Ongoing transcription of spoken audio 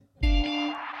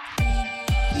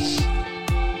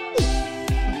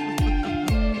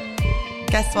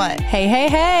guess what?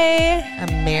 Hey.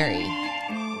 I'm Mary.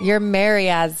 You're Mary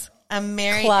as I'm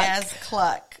Mary Cluck. as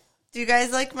Cluck. Do you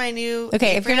guys like my new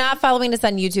Okay, apron? if you're not following us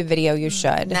on YouTube video, you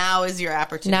should. Now is your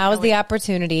opportunity. Now is the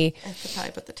opportunity. I have to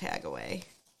probably put the tag away.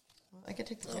 I could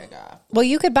take the tag off. Well,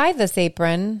 you could buy this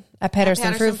apron at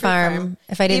Patterson Fruit Farm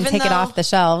if I didn't take it off the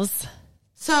shelves.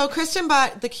 So Kristen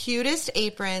bought the cutest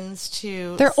aprons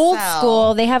to They're old sell.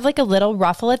 school. They have like a little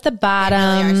ruffle at the bottom.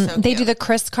 They really are so They cute. do the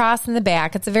crisscross in the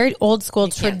back. It's a very old school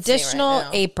can't see right traditional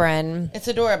now. apron. It's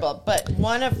adorable, but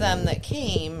one of them that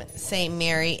came say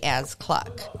Mary as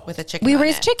Cluck with a chicken We on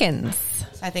raise it. chickens.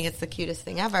 I think it's the cutest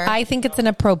thing ever. I think it's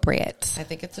inappropriate. I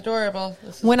think it's adorable.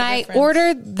 This is When the I difference.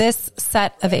 ordered this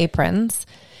set of aprons,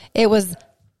 it was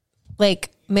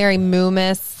like Mary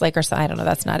Moomis, like, or I don't know,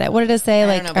 that's not it. What did it say?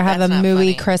 Like, know, or but have a that's not mooey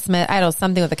funny. Christmas. I don't know,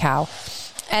 something with a cow.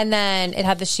 And then it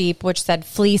had the sheep, which said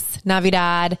Fleece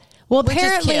Navidad. Well, Which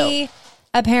is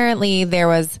apparently there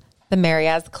was the Mary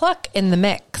as Cluck in the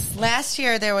mix. Last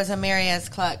year there was a Mary as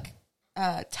Cluck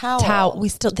towel.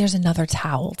 There's another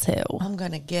towel too. I'm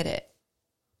gonna get it.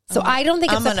 So I don't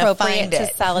think I'm it's gonna appropriate find to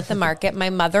it. sell at the market. My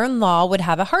mother-in-law would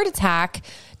have a heart attack.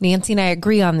 Nancy and I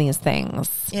agree on these things.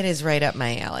 It is right up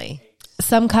my alley.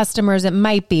 Some customers it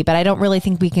might be, but I don't really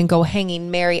think we can go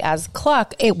hanging Mary as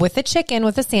Cluck with a chicken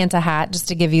with a Santa hat just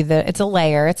to give you it's a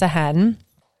layer, it's a hen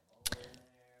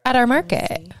at our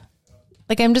market.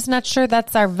 Like, I'm just not sure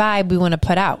that's our vibe we want to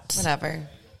put out. Whatever.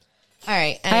 All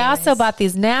right. I also bought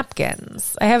these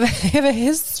napkins. I have a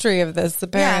history of this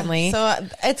apparently. Yeah, so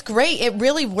it's great. It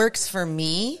really works for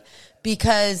me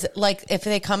because, like, if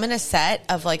they come in a set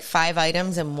of like 5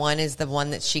 items and one is the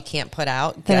one that she can't put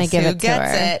out, Then I guess give who it to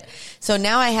gets her. it? So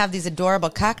now I have these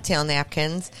adorable cocktail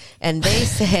napkins, and they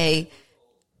say,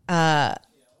 "The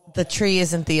tree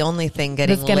isn't the only thing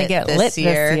getting It's gonna lit get this lit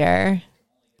year." this year.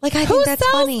 Like, I Who think that's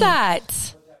sells funny.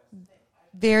 that?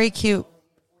 Very cute.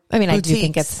 I mean, I do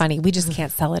think Boutiques. it's funny. We just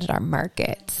can't sell it at our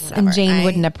market. Whatever. And Jane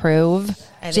wouldn't approve.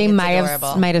 I think Jane it's might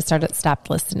adorable. have stopped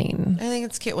listening. I think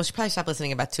it's cute. Well, she probably stopped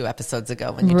listening about 2 episodes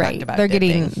ago when you Right. talked about They're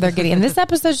dipping. getting, and this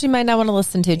episode she might not want to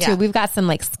listen to too. Yeah. We've got some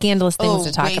like scandalous things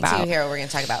to talk wait about. till you hear what we're going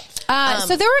to talk about.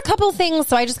 So there were a couple things.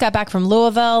 So I just got back from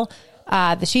Louisville,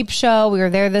 the sheep show. We were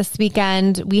there this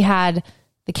weekend. We had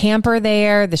the camper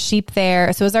there, the sheep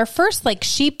there. So it was our first like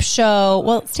sheep show.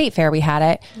 Well, State Fair we had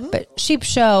it, but sheep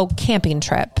show camping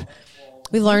trip.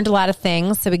 We learned a lot of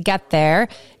things. So we get there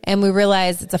and we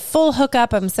realized it's a full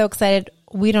hookup. I'm so excited.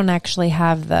 We don't actually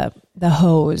have the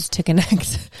hose to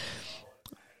connect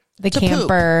the To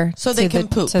camper poop. So they can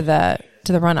poop. to the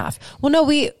runoff. Well, no,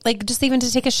 we like just even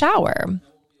to take a shower.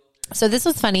 So this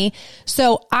was funny.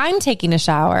 So I'm taking a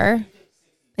shower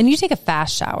and you take a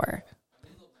fast shower.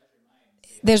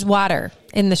 There's water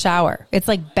in the shower. It's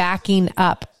like backing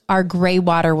up. Our gray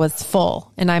water was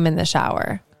full and I'm in the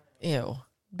shower. Ew.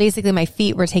 Basically, my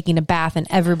feet were taking a bath in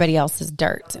everybody else's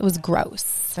dirt. It was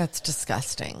gross. That's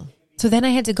disgusting. So then I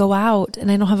had to go out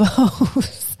and I don't have a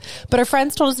hose. But our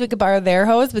friends told us we could borrow their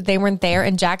hose, but they weren't there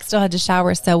and Jack still had to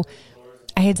shower. So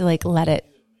I had to like let it.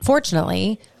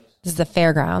 Fortunately, this is the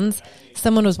fairgrounds.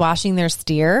 Someone was washing their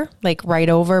steer like right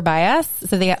over by us.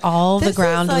 So they all the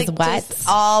ground was wet. Just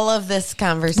all of this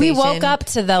conversation. We woke up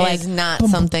to the like is not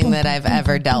something that I've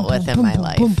ever dealt with in my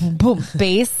life. Boom, boom, boom,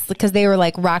 bass because they were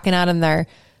like rocking out in their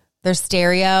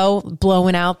stereo,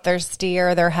 blowing out their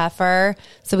steer, their heifer.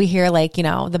 So we hear like, you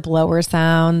know, the blower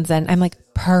sounds and I'm like,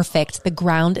 perfect. The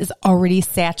ground is already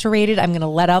saturated. I'm going to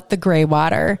let out the gray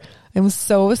water. I'm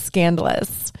so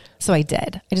scandalous. So I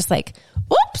did. I just like,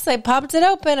 whoops, I popped it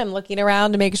open. I'm looking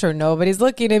around to make sure nobody's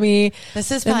looking at me.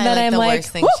 This is And probably then like I'm the like, worst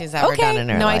thing she's ever done in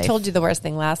her no, life. I told you the worst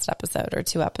thing last episode or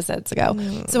 2 episodes ago.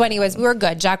 So anyways, we were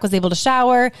good. Jack was able to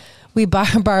shower. We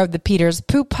borrowed the Peter's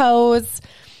poop hose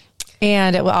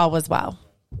and it all was well.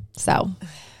 So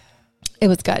it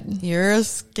was good. You're a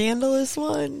scandalous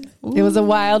one. Ooh, It was a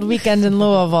wild weekend in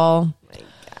Louisville.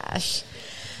 gosh.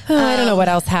 I don't know what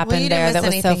else well, happened you there didn't that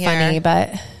miss was so anything funny, here.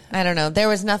 but I don't know. There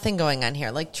was nothing going on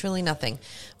here. Like truly nothing.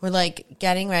 We're like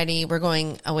getting ready. We're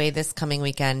going away this coming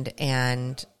weekend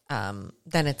and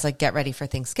then it's like get ready for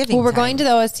Thanksgiving. well, we're time. going to the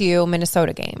OSU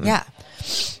Minnesota game. Yeah.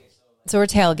 So we're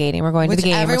tailgating. We're going Which to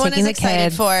the game. We're everyone taking is the excited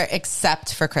kids. for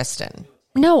except for Kristen.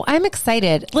 No, I'm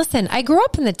excited. Listen, I grew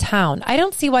up in the town. I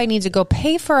don't see why I need to go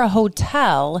pay for a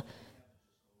hotel.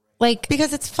 Like,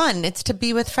 Because it's fun. It's to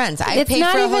be with friends. I It's paid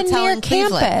not for a even hotel near in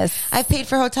Cleveland. campus. I've paid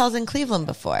for hotels in Cleveland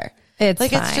before. It's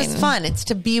like it's just fine. fun. It's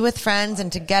to be with friends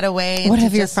and to get away. And what to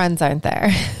if your just- friends aren't there?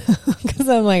 Because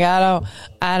I'm like,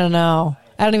 I don't know.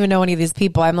 I don't even know any of these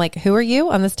people. I'm like, who are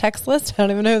you on this text list? I don't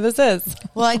even know who this is.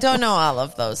 Well, I don't know all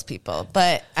of those people,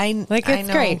 but I know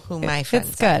great. who my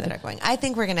friends are that are going. I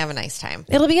think we're going to have a nice time.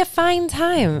 It'll be a fine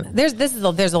time. There's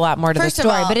a lot more to the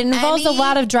story, but it involves a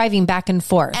lot of driving back and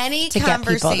forth to get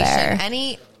people there.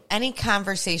 Any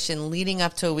conversation leading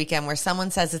up to a weekend where someone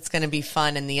says it's going to be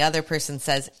fun and the other person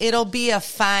says it'll be a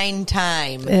fine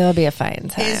time. It'll be a fine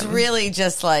time. Is really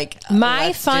just like,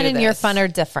 my fun and your fun are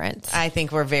different. I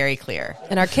think we're very clear.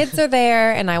 And our kids are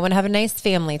there and I want to have a nice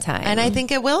family time. And I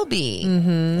think it will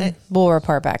be. We'll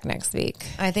report back next week.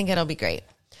 I think it'll be great.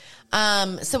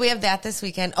 So we have that this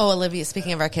weekend. Oh, Olivia,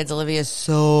 speaking of our kids, Olivia is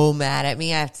so mad at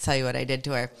me. I have to tell you what I did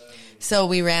to her. So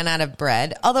we ran out of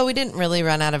bread. Although we didn't really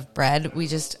run out of bread. We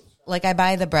just, I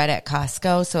buy the bread at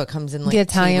Costco. So it comes in the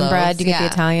Italian 2 loaves. bread. You get the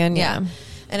Italian. Yeah.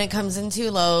 And it comes in 2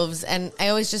 loaves. And I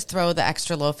always just throw the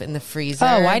extra loaf in the freezer.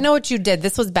 Oh, I know what you did.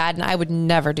 This was bad and I would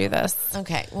never do this.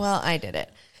 Okay. Well, I did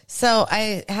it. So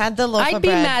I had the loaf of bread. I'd be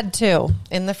mad too.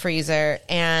 In the freezer.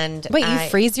 And wait, you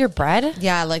freeze your bread?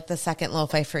 Yeah. Like the second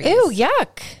loaf I freeze. Ew,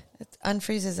 yuck. It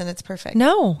unfreezes and it's perfect.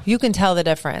 No, you can tell the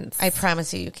difference. I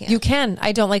promise you can. You can.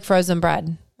 I don't like frozen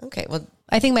bread. Okay. Well,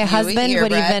 I think my husband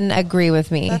would even agree with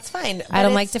me. That's fine. I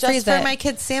don't like to freeze it. Just for my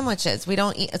kids' sandwiches. We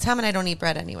don't eat. Tom and I don't eat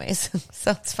bread anyways,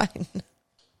 so it's fine.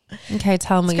 Okay,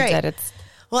 tell them what you did. It's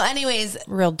anyways,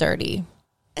 real dirty.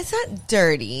 It's not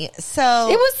dirty. So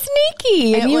it was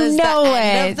sneaky, and you know the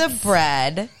end of the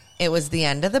bread. It was the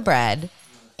end of the bread,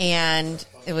 and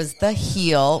it was the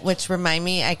heel. Which remind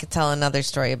me, I could tell another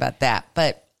story about that.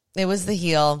 But it was the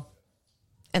heel,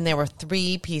 and there were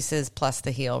 3 pieces plus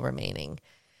the heel remaining.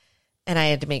 And I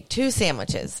had to make 2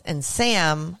 sandwiches. And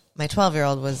Sam, my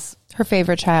 12-year-old, was her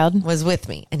favorite child, was with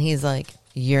me. And he's like,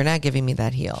 "You're not giving me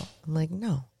that heel." I'm like,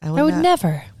 "No, I would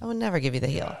never. I would never give you the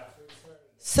heel."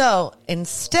 So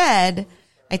instead,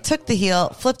 I took the heel,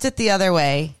 flipped it the other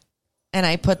way, and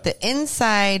I put the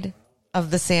inside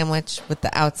of the sandwich with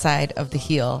the outside of the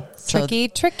heel. Tricky.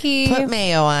 Put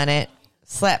mayo on it,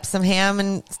 slapped some ham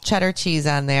and cheddar cheese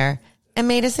on there, and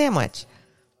made a sandwich.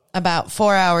 About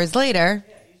 4 hours later,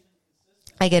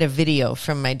 I get a video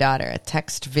from my daughter, a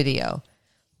text video.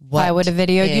 I would have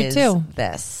videoed you too.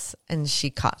 This, and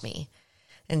she caught me,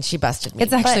 and she busted me.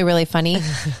 It's actually really funny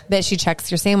that she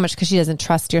checks your sandwich because she doesn't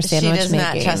trust your sandwich making. She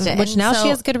does not trust it, which now she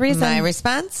has good reason. My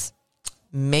response: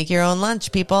 make your own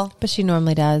lunch, people. But she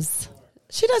normally does.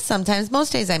 She does sometimes.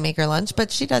 Most days I make her lunch,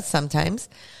 but she does sometimes.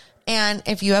 And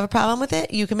if you have a problem with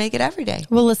it, you can make it every day.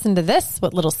 Well, listen to this.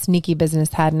 What little sneaky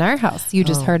business had in our house? You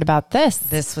just heard about this.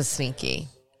 This was sneaky.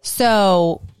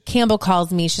 So Campbell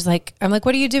calls me. I'm like,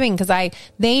 what are you doing? Because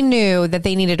they knew that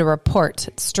they needed to report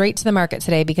straight to the market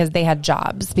today because they had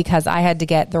jobs, because I had to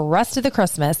get the rest of the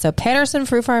Christmas. So Patterson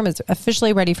Fruit Farm is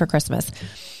officially ready for Christmas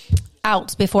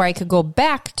out before I could go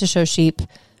back to show sheep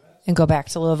and go back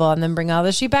to Louisville and then bring all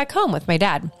the sheep back home with my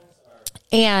dad.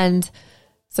 And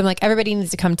so I'm like, everybody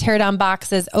needs to come tear down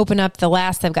boxes, open up the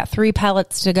last. I've got 3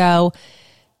 pallets to go.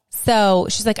 So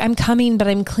she's like, I'm coming, but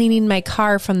I'm cleaning my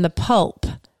car from the pulp.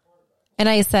 And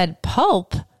I said,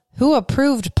 pulp? Who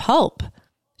approved pulp?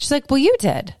 She's like, well, you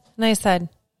did. And I said,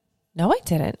 no, I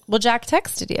didn't. Well, Jack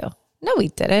texted you. No, he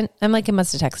didn't. I'm like, it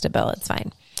must have texted Bill. It's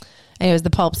fine. Anyways,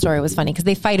 the pulp story was funny because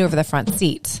they fight over the front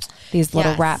seat. These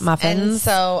little rat muffins. And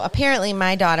so apparently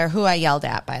my daughter, who I yelled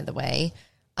at, by the way,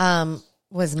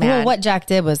 was mad. Well, what Jack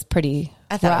did was pretty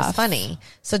I thought rough. It was funny.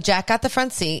 So Jack got the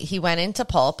front seat. He went into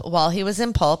Pulp. While he was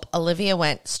in Pulp, Olivia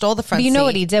stole the front seat. But you know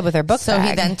what he did with her book bag. So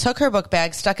he then took her book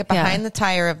bag, stuck it behind the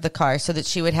tire of the car so that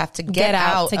she would have to get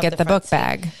out to get the book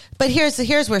bag. But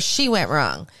here's where she went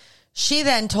wrong. She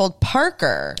then told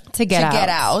Parker to get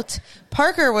out.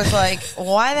 Parker was like,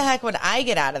 why the heck would I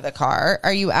get out of the car?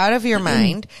 Are you out of your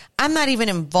mind? I'm not even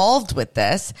involved with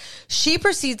this. She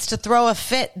proceeds to throw a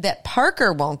fit that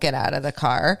Parker won't get out of the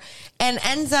car and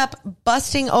ends up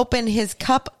busting open his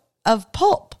cup of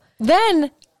pulp.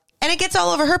 And it gets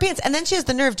all over her pants. And then she has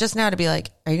the nerve just now to be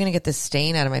like, are you going to get this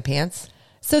stain out of my pants?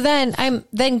 So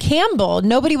then Campbell,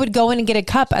 nobody would go in and get a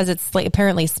cup as it's like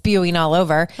apparently spewing all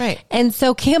over. Right. And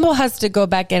so Campbell has to go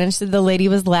back in, and the lady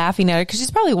was laughing at her because she's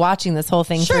probably watching this whole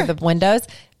thing through the windows.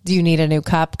 Do you need a new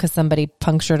cup? Because somebody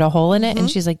punctured a hole in it.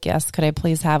 And she's like, yes, could I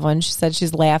please have one? She said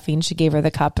she's laughing. She gave her the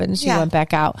cup and she went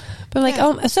back out. But I'm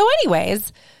like, so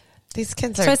anyways. These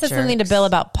kids are So I said something to Bill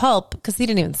about Pulp because he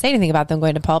didn't even say anything about them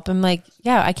going to Pulp. I'm like,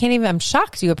 I'm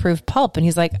shocked you approved Pulp. And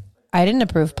he's like, I didn't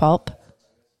approve Pulp.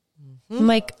 I'm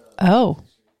like, oh.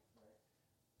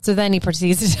 So then he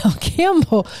proceeds to tell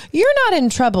Campbell, you're not in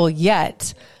trouble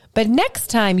yet, But next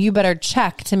time you better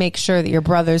check to make sure that your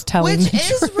brother's telling Which the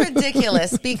is truth.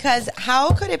 ridiculous because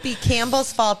how could it be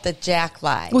Campbell's fault that Jack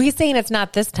lied? Well, he's saying it's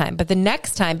not this time, but the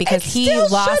next time because It he still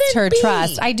lost shouldn't her be.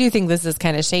 trust. I do think this is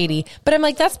kind of shady, but I'm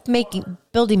like, that's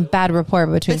building bad rapport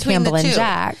between Campbell the and two.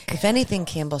 Jack. If anything,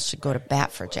 Campbell should go to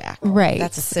bat for Jack. Right.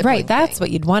 That's a sibling Right. That's thing.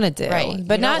 what you'd want to do. Right.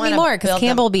 But You not don't wanna anymore because build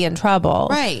Campbell will be in trouble.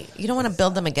 Right. You don't want to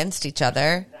build them against each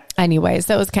other. Anyways,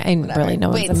 that was kind of really no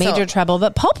one's Wait, in major so- trouble.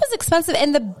 But pulp is expensive.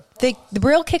 And the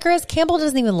real kicker is Campbell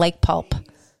doesn't even like pulp.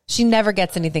 She never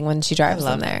gets anything when she drives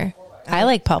them love there. I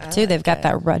like pulp too. They've got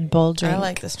that Red Bull drink. I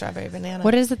like the strawberry banana.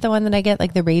 What is it? The one that I get,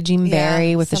 like the Raging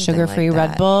Berry with the something sugar-free like Red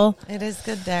that. Bull. It is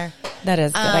good there. That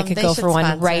is good. I could they go should for one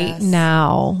sponsor right us.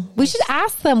 now. We should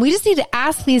ask them. We just need to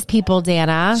ask these people,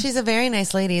 Dana. She's a very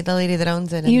nice lady, the lady that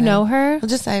owns it. You know her? Well,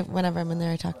 just whenever I'm in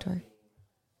there, I talk to her.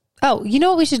 Oh, you know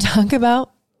what we should talk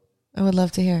about? I would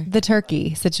love to hear. The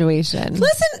turkey situation.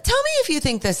 Listen, tell me if you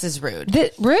think this is rude.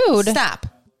 Rude.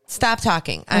 Stop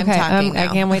talking. I'm Okay, talking now. I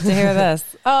can't wait to hear this.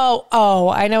 Oh,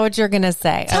 I know what you're going to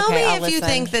say. Tell Okay, me I'll if you listen.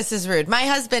 think this is rude. My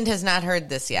husband has not heard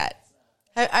this yet.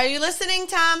 Are you listening,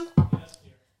 Tom?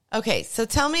 Okay, so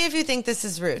tell me if you think this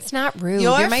is rude. It's not rude.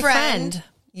 You're my friend.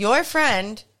 Your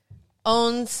friend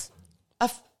owns a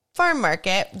farm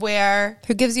market where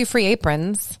Who gives you free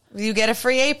aprons? you get a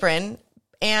free apron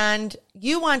and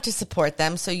you want to support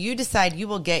them. So you decide you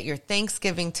will get your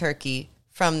Thanksgiving turkey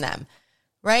from them,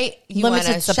 right? You Limited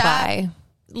wanna supply. shop,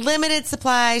 limited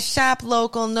supply, shop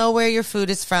local, know where your food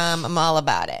is from. I'm all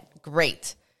about it.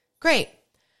 Great.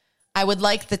 I would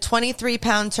like the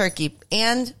 23-pound turkey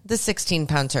and the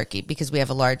 16-pound turkey because we have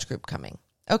a large group coming.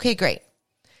 Okay, great.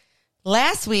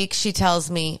 Last week, she tells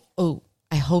me, oh,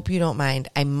 I hope you don't mind.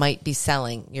 I might be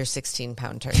selling your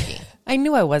 16-pound turkey. I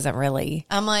knew I wasn't really.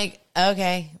 I'm like,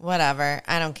 okay, whatever.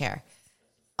 I don't care.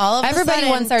 All of Everybody a sudden,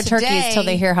 wants our turkeys today- till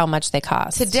they hear how much they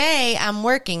cost. Today, I'm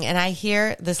working and I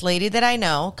hear this lady that I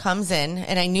know comes in,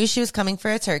 and I knew she was coming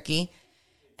for a turkey.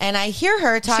 And I hear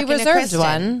her talking to reserved Kristen.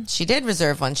 one. She did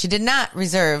reserve one. She did not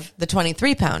reserve the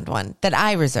 23-pound one that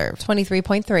I reserved.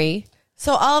 23.3.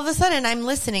 So all of a sudden, I'm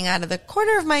listening out of the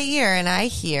corner of my ear, and I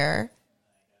hear,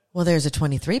 well, there's a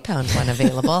 23-pound one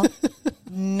available.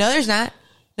 No, there's not.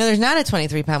 No, there's not a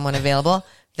 23-pound one available.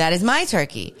 That is my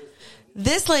turkey.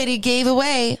 This lady gave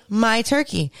away my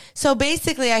turkey. So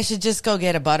basically, I should just go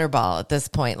get a butterball at this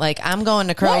point. Like, I'm going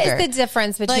to Kroger. What is the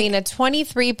difference between a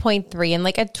 23.3 and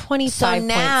like a 25.7? So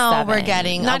now we're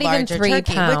getting not a even larger 3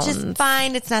 turkey, pounds. which is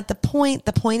fine. It's not the point.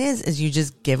 The point is you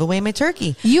just give away my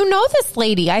turkey. You know this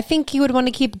lady. I think you would want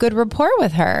to keep good rapport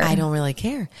with her. I don't really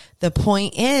care. The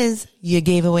point is you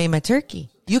gave away my turkey.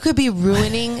 You could be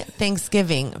ruining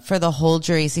Thanksgiving for the whole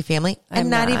Geraci family and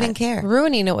not even care.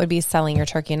 Ruining it would be selling your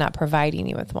turkey and not providing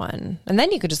you with one. And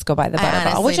then you could just go buy the I butterball,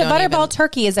 honestly which a don't butterball even-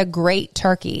 turkey is a great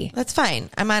turkey. That's fine.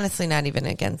 I'm honestly not even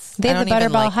against. They I have the don't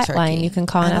even butterball like hotline. turkey. You can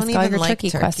call and I ask don't all even your like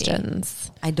turkey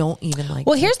questions. I don't even like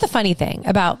Well, turkey. here's the funny thing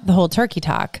about the whole turkey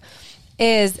talk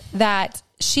is that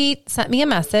she sent me a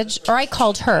message, or I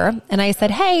called her and I said,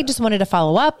 hey, just wanted to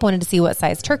follow up, wanted to see what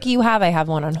size turkey you have. I have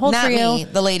one on hold Not for you. me,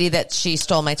 the lady that she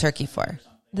stole my turkey for.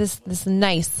 This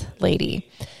nice lady.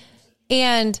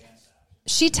 And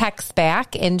she texts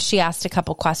back and she asked a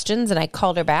couple questions and I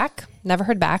called her back. Never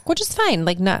heard back, which is fine.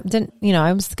 Like I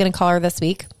was going to call her this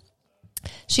week.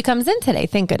 She comes in today,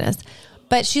 thank goodness.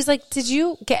 But she's like, did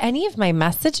you get any of my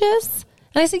messages?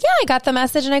 And I said, yeah, I got the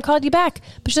message and I called you back.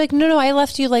 But she's like, no, I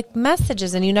left you like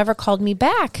messages and you never called me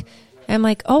back. And I'm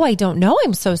like, oh, I don't know.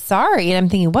 I'm so sorry. And I'm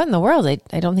thinking, what in the world?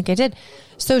 I don't think I did.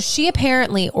 So she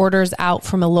apparently orders out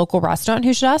from a local restaurant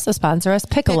who should also sponsor us,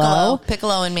 Piccolo.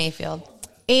 Piccolo in Mayfield.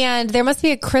 And there must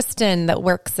be a Kristen that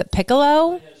works at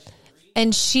Piccolo. And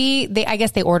I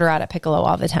guess they order out at Piccolo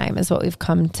all the time is what we've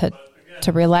come to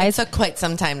realize. It took quite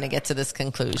some time to get to this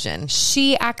conclusion.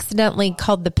 She accidentally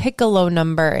called the Piccolo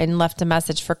number and left a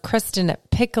message for Kristen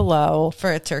at Piccolo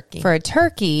For a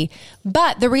turkey.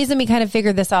 But the reason we kind of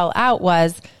figured this all out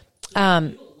was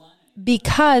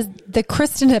because the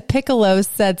Kristen at Piccolo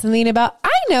said something about, I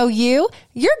know you're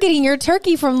getting your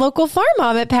turkey from local farm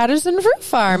mom at Patterson Fruit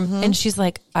Farm. Mm-hmm. And she's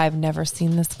like, I've never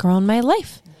seen this girl in my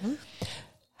life.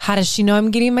 How does she know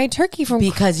I'm getting my turkey from?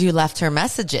 Because you left her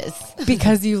messages.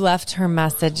 Because you left her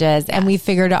messages and we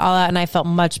figured it all out and I felt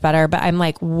much better. But I'm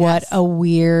like, what a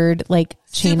weird chain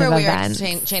Super of weird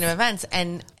events. chain of events.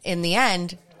 And in the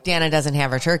end, Dana doesn't have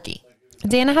her turkey.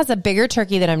 Dana has a bigger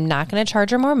turkey that I'm not going to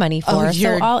charge her more money for.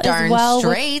 You're so all darn is well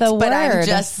straight. with the But word.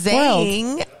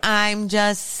 I'm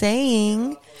just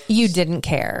saying. You didn't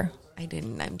care. I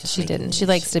didn't. I'm just. She making didn't. She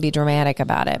likes to be dramatic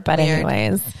about it. But Weird.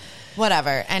 anyways.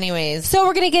 Whatever. Anyways. So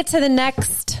we're going to get to the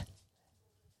next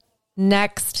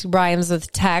next rhymes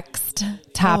with text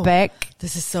topic. Oh,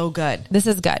 this is so good. This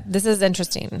is good. This is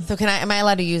interesting. So am I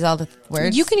allowed to use all the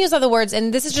words? You can use all the words,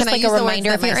 and this is just like a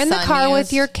reminder. If you're in the car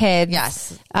with your kids,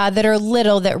 yes, that are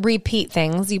little, that repeat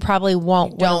things, you probably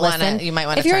won't want to listen. You might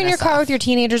want to. If you're in your car with your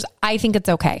teenagers, I think it's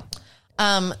okay.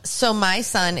 So my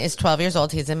son is 12 years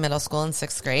old. He's in middle school in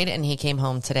 6th grade, and he came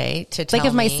home today to tell me. Like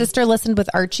if my sister listened with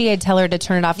Archie, I'd tell her to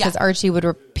turn it off because Archie would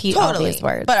repeat all these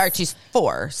words. But Archie's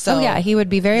 4, so he would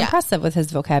be very impressive with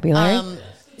his vocabulary.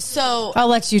 So I'll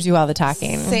let you do all the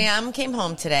talking. Sam came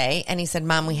home today, and he said,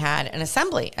 "Mom, we had an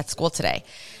assembly at school today."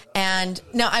 And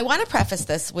now I want to preface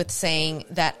this with saying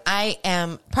that I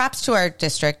am props to our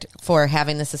district for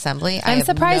having this assembly. I'm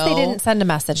surprised they didn't send a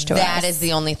message to us. That is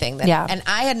the only thing. And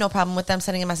I had no problem with them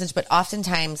sending a message, but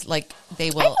oftentimes, like,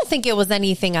 they will. I don't think it was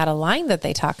anything out of line that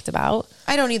they talked about.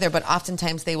 I don't either, but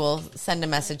oftentimes they will send a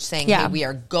message saying, hey, we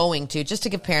are going to, just to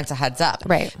give parents a heads up.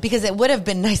 Right. Because it would have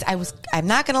been nice. I'm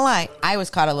not going to lie, I was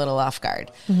caught a little off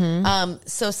guard. Mm-hmm.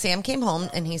 So Sam came home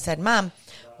and he said, Mom,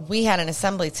 we had an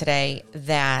assembly today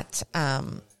that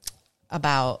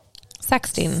about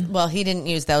sexting. Well, he didn't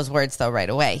use those words though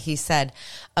right away. He said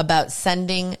about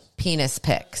sending penis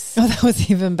pics. Oh, that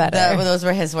was even better. Those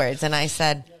were his words. And I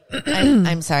said,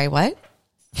 I'm sorry, what?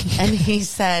 And he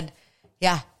said,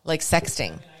 yeah, like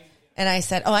sexting. And I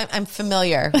said, oh, I'm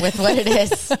familiar with what it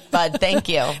is, bud. Thank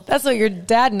you. That's what your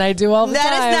dad and I do all the time.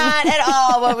 That is not at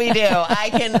all what we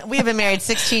do. We've been married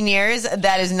 16 years.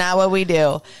 That is not what we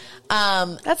do.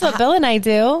 That's what Bill and I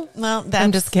do. Well,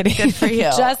 I'm just kidding. Good for you.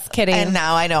 Just kidding. And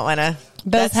now I don't want to.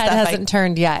 Bill's head hasn't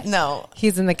turned yet. No.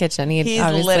 He's in the kitchen. He's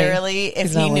literally,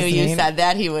 if he knew you said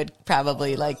that, he would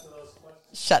probably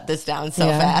shut this down so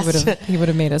fast. He would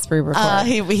have made us re-record.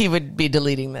 He would be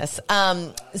deleting this.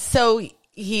 So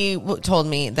he told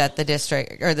me that the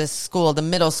district or the school, the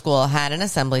middle school, had an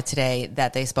assembly today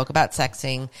that they spoke about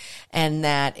sexting, and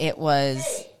that it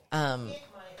was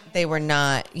they were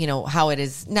not, how it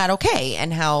is not okay,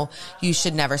 and how you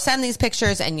should never send these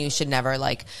pictures, and you should never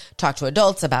talk to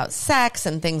adults about sex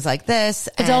and things like this.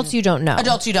 Adults you don't know.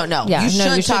 Adults you don't know. Yeah, you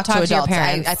should talk to adults. Your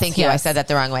parents. I think I said that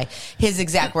the wrong way. His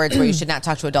exact words were, you should not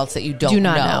talk to adults that you don't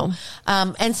know.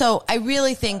 And so I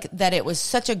really think that it was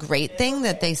such a great thing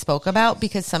that they spoke about,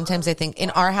 because sometimes I think in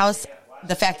our house,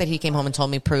 the fact that he came home and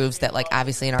told me proves that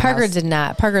obviously in our house. Parker did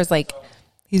not. Parker's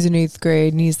he's in 8th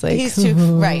grade and he's too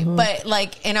right.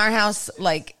 But in our house,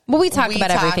 we talk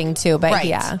about everything too, but right.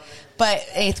 yeah. But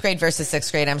 8th grade versus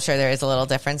 6th grade, I'm sure there is a little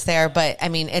difference there. But I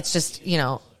mean, it's just,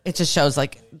 it just shows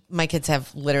my kids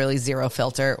have literally zero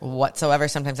filter whatsoever.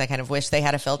 Sometimes I kind of wish they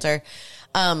had a filter.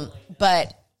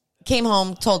 But came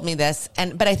home, told me this,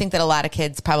 but I think that a lot of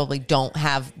kids probably don't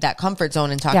have that comfort zone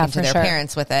in talking to their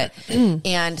parents with it.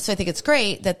 And so I think it's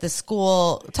great that the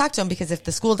school talked to them, because if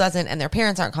the school doesn't and their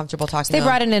parents aren't comfortable talking to them. They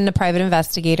brought in a private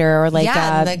investigator or a the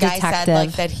guy detective. said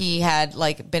that he had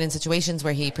been in situations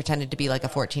where he pretended to be a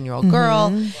 14-year-old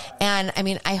girl. And I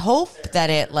mean, I hope that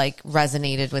it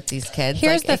resonated with these kids.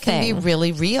 Here's the thing. It can be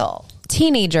really real.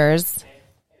 Teenagers,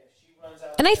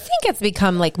 and I think it's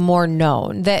become more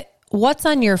known that what's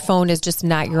on your phone is just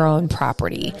not your own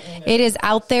property. It is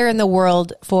out there in the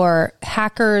world for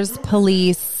hackers,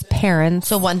 police, parents.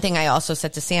 So one thing I also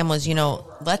said to Sam was,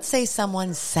 let's say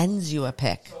someone sends you a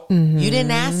pic. You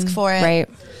didn't ask for it, right?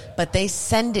 But they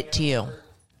send it to you.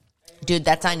 Dude,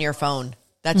 that's on your phone.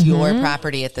 That's your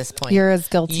property at this point. You're as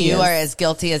guilty. You are as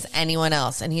guilty as anyone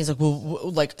else. And he's like,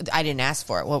 well, I didn't ask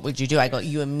for it. What would you do? I go,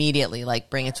 you immediately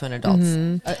bring it to an adult's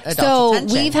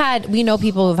attention. We know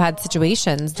people who've had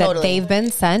situations that they've been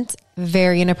sent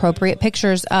very inappropriate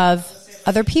pictures of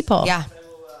other people. Yeah.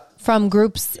 From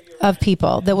groups of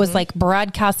people that was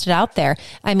broadcasted out there.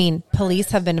 I mean,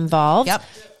 police have been involved. Yep.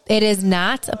 It is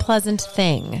not a pleasant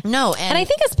thing. No. And I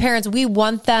think as parents, we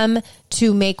want them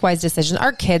to make wise decisions.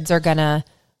 Our kids are going to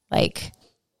make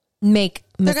mistakes,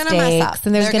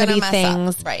 and there's going to be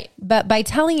things. Right. But by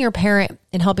telling your parent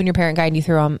and helping your parent guide you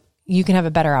through them, you can have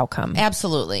a better outcome.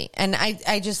 Absolutely. And I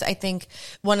think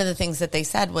one of the things that they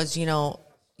said was, you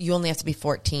only have to be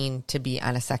 14 to be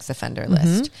on a sex offender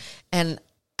list. And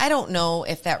I don't know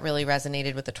if that really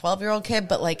resonated with a 12-year-old kid,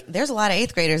 but there's a lot of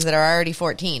 8th graders that are already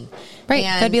 14. Right.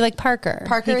 And that'd be Parker.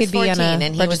 Parker is 14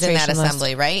 and he was in that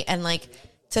assembly, right? And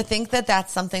to think that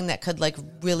that's something that could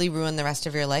really ruin the rest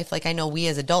of your life. I know we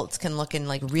as adults can look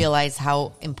and realize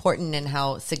how important and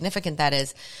how significant that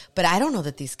is, but I don't know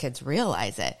that these kids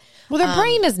realize it. Well, their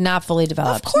brain is not fully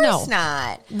developed. Of course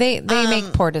not. They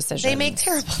make poor decisions. They make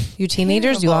terrible. You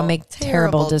teenagers, you all make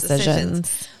terrible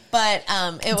decisions. But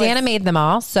Dana made them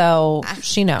all, so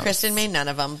she knows. Kristen made none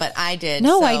of them, but I did.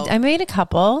 No, I made a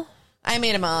couple. I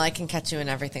made them all. I can catch you in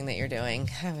everything that you're doing.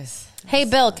 Hey,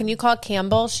 Bill, can you call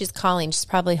Campbell? She's calling. She's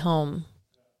probably home.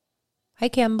 Hi,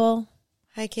 Campbell.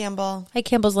 Hi, Campbell. Hi,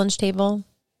 Campbell's lunch table.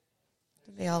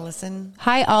 Do they all listen?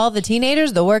 Hi, all the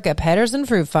teenagers that work at Pedersen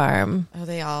Fruit Farm. Oh,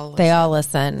 they all listen. They all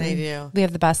listen. They do. We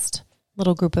have the best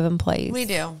little group of employees. We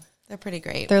do. They're pretty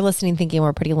great. They're listening thinking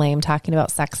we're pretty lame talking about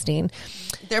sexting.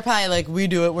 They're probably like, we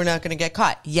do it. We're not going to get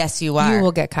caught. Yes, you are. You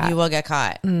will get caught. You will get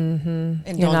caught. Mm-hmm. And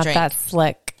You're don't not drink. that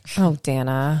slick. Oh,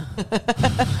 Dana.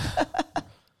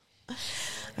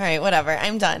 All right, whatever.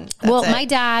 I'm done. Well, my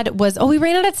dad was, we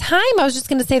ran out of time. I was just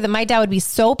going to say that my dad would be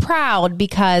so proud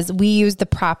because we used the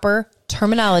proper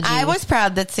terminology. I was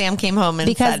proud that Sam came home and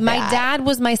because said my that. dad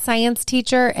was my science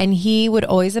teacher and he would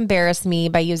always embarrass me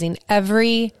by using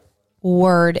every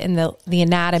word in the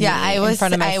anatomy in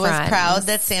front of my friends. I was proud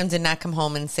that Sam did not come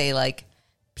home and say like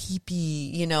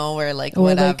pee-pee, or like Or, like,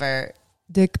 whatever.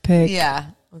 Dick pic. Yeah.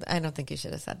 I don't think you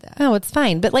should have said that. No, it's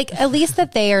fine. But like, at least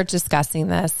that they are discussing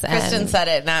this. Kristen and said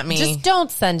it, not me. just don't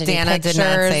send any Dana pictures. did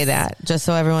not say that. Just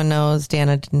so everyone knows,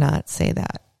 Dana did not say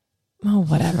that. Oh,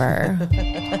 whatever.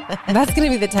 That's going to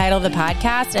be the title of the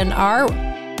podcast. And our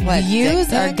views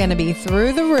dick are pic? going to be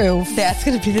through the roof. That's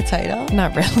going to be the title.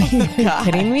 Not really. Are you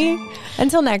kidding me?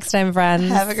 Until next time, friends.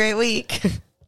 Have a great week.